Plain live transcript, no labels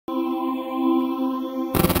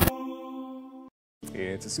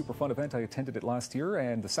It's a super fun event. I attended it last year,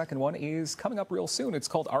 and the second one is coming up real soon. It's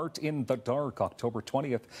called Art in the Dark. October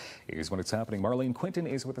 20th is when it's happening. Marlene Quinton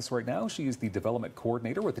is with us right now. She is the development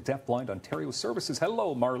coordinator with the DeafBlind Ontario Services.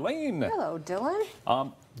 Hello, Marlene. Hello,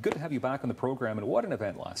 Dylan. Good to have you back on the program, and what an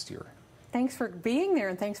event last year. Thanks for being there,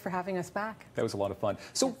 and thanks for having us back. That was a lot of fun.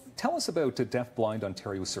 So yes. Tell us about DeafBlind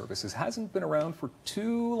Ontario Services. Hasn't been around for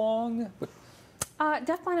too long, but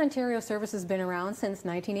DeafBlind Ontario Services has been around since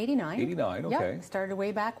 1989. 89, okay. Yep, started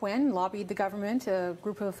way back when, lobbied the government, a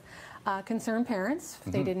group of concerned parents.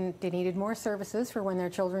 They needed more services for when their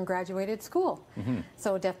children graduated school.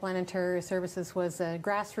 So DeafBlind Ontario Services was a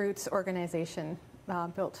grassroots organization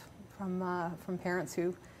built from parents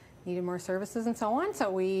who needed more services and so on.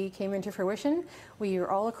 So we came into fruition. We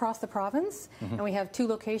are all across the province, and we have two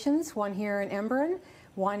locations, one here in Embrun,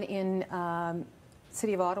 one in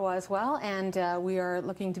City of Ottawa as well, and we are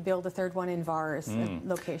looking to build a third one in Vars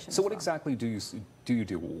location. So what exactly do you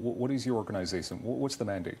do? What is your organization? What's the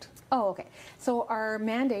mandate? Oh, okay. So our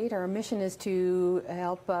mandate, our mission is to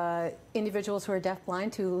help individuals who are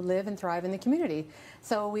deafblind to live and thrive in the community.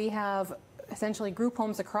 So we have essentially group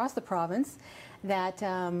homes across the province that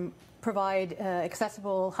provide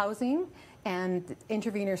accessible housing and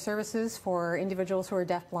intervener services for individuals who are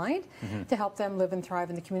deafblind to help them live and thrive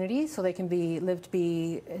in the community so they can live to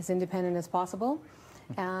be as independent as possible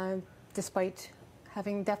despite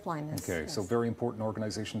having deafblindness. Okay, yes. so very important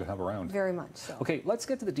organization to have around. Very much so. Okay, let's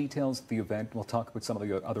get to the details of the event. We'll talk about some of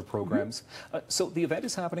the other programs. So the event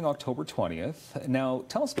is happening October 20th. Now,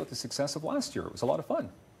 tell us about the success of last year. It was a lot of fun.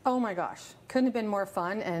 Oh my gosh, couldn't have been more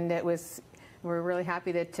fun, and we're really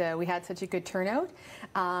happy that we had such a good turnout.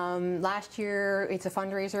 Last year, it's a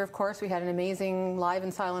fundraiser, of course. We had an amazing live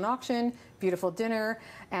and silent auction, beautiful dinner,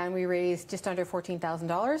 and we raised just under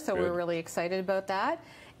 $14,000, so we're really excited about that.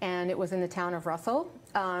 And it was in the town of Russell.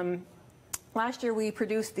 Last year, we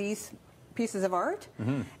produced these pieces of art,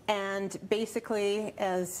 and basically,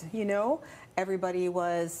 as you know,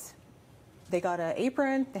 they got an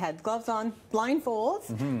apron, they had gloves on, blindfolds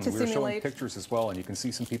to simulate. We were showing pictures as well, and you can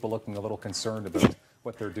see some people looking a little concerned about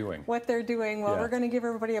what they're doing. What they're doing. Well, we're going to give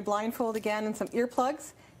everybody a blindfold again and some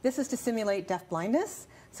earplugs. This is to simulate deaf blindness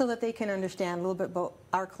so that they can understand a little bit about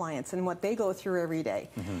our clients and what they go through every day.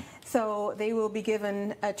 So they will be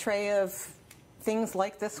given a tray of things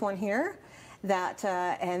like this one here,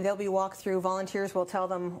 and they'll be walked through. Volunteers will tell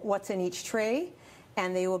them what's in each tray,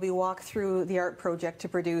 and they will be walked through the art project to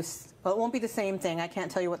produce. Well, it won't be the same thing. I can't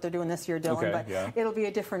tell you what they're doing this year, Dylan, but it'll be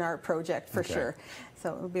a different art project for sure.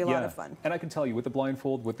 So it'll be a lot of fun. And I can tell you, with the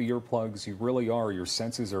blindfold, with the earplugs, you really are, your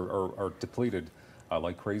senses are depleted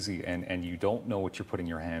like crazy, and you don't know what you're putting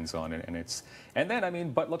your hands on, and then, I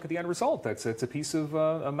mean, but look at the end result. It's a piece of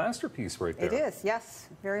a masterpiece right there. It is, yes,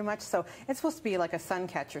 very much so. It's supposed to be like a sun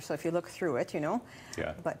catcher, so if you look through it, you know.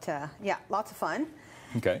 Yeah. But yeah, lots of fun.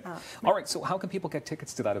 Okay. All right, so how can people get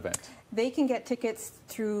tickets to that event? They can get tickets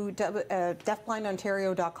through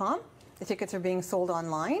DeafBlindOntario.com. The tickets are being sold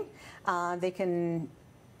online.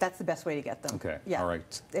 That's the best way to get them. Okay, yeah. All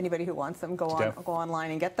right. Anybody who wants them, go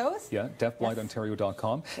online and get those. Yeah,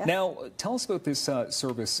 DeafBlindOntario.com. Yes. Now, tell us about this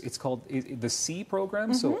service. It's called the C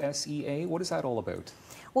program, so SEA. What is that all about?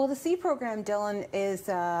 Well, the C program, Dylan, is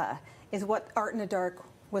what Art in the Dark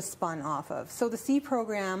was spun off of. So the C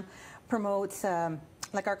program promotes,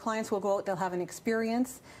 like our clients will go out, they'll have an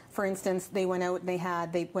experience. For instance, they went out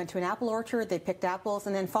and they went to an apple orchard, they picked apples,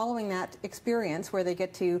 and then following that experience where they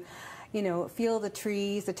get to, you know, feel the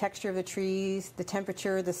trees, the texture of the trees, the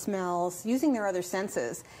temperature, the smells, using their other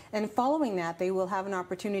senses. And following that, they will have an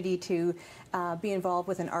opportunity to be involved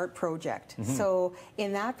with an art project. So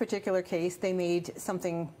in that particular case, they made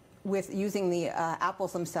something using the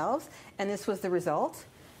apples themselves, and this was the result,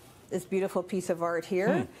 this beautiful piece of art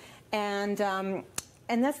here.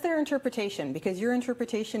 And that's their interpretation, because your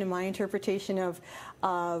interpretation and my interpretation of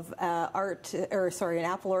art, or sorry, an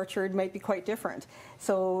apple orchard might be quite different.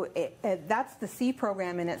 So that's the C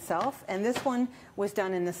program in itself, and this one was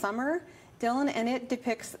done in the summer, Dylan, and it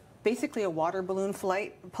depicts basically a water balloon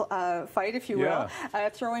fight, if you will,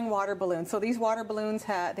 throwing water balloons. So these water balloons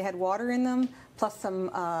they had water in them plus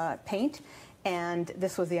some paint, and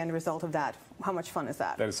this was the end result of that. How much fun is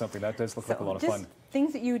that? That is something that does look like a lot of fun.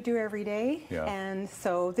 Things that you would do every day, and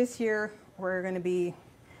so this year we're going to be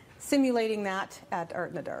simulating that at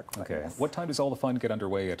Art in the Dark. Okay. What time does all the fun get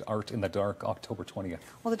underway at Art in the Dark, October 20th?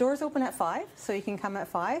 Well, the doors open at 5, so you can come at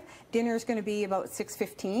 5. Dinner is going to be about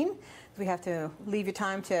 6:15. We have to leave you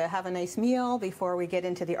time to have a nice meal before we get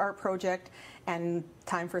into the art project, and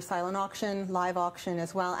time for silent auction, live auction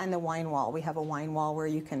as well, and the wine wall. We have a wine wall where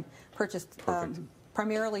you can purchase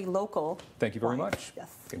primarily local. Thank you very much.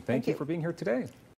 Yes. And thank you for being here today.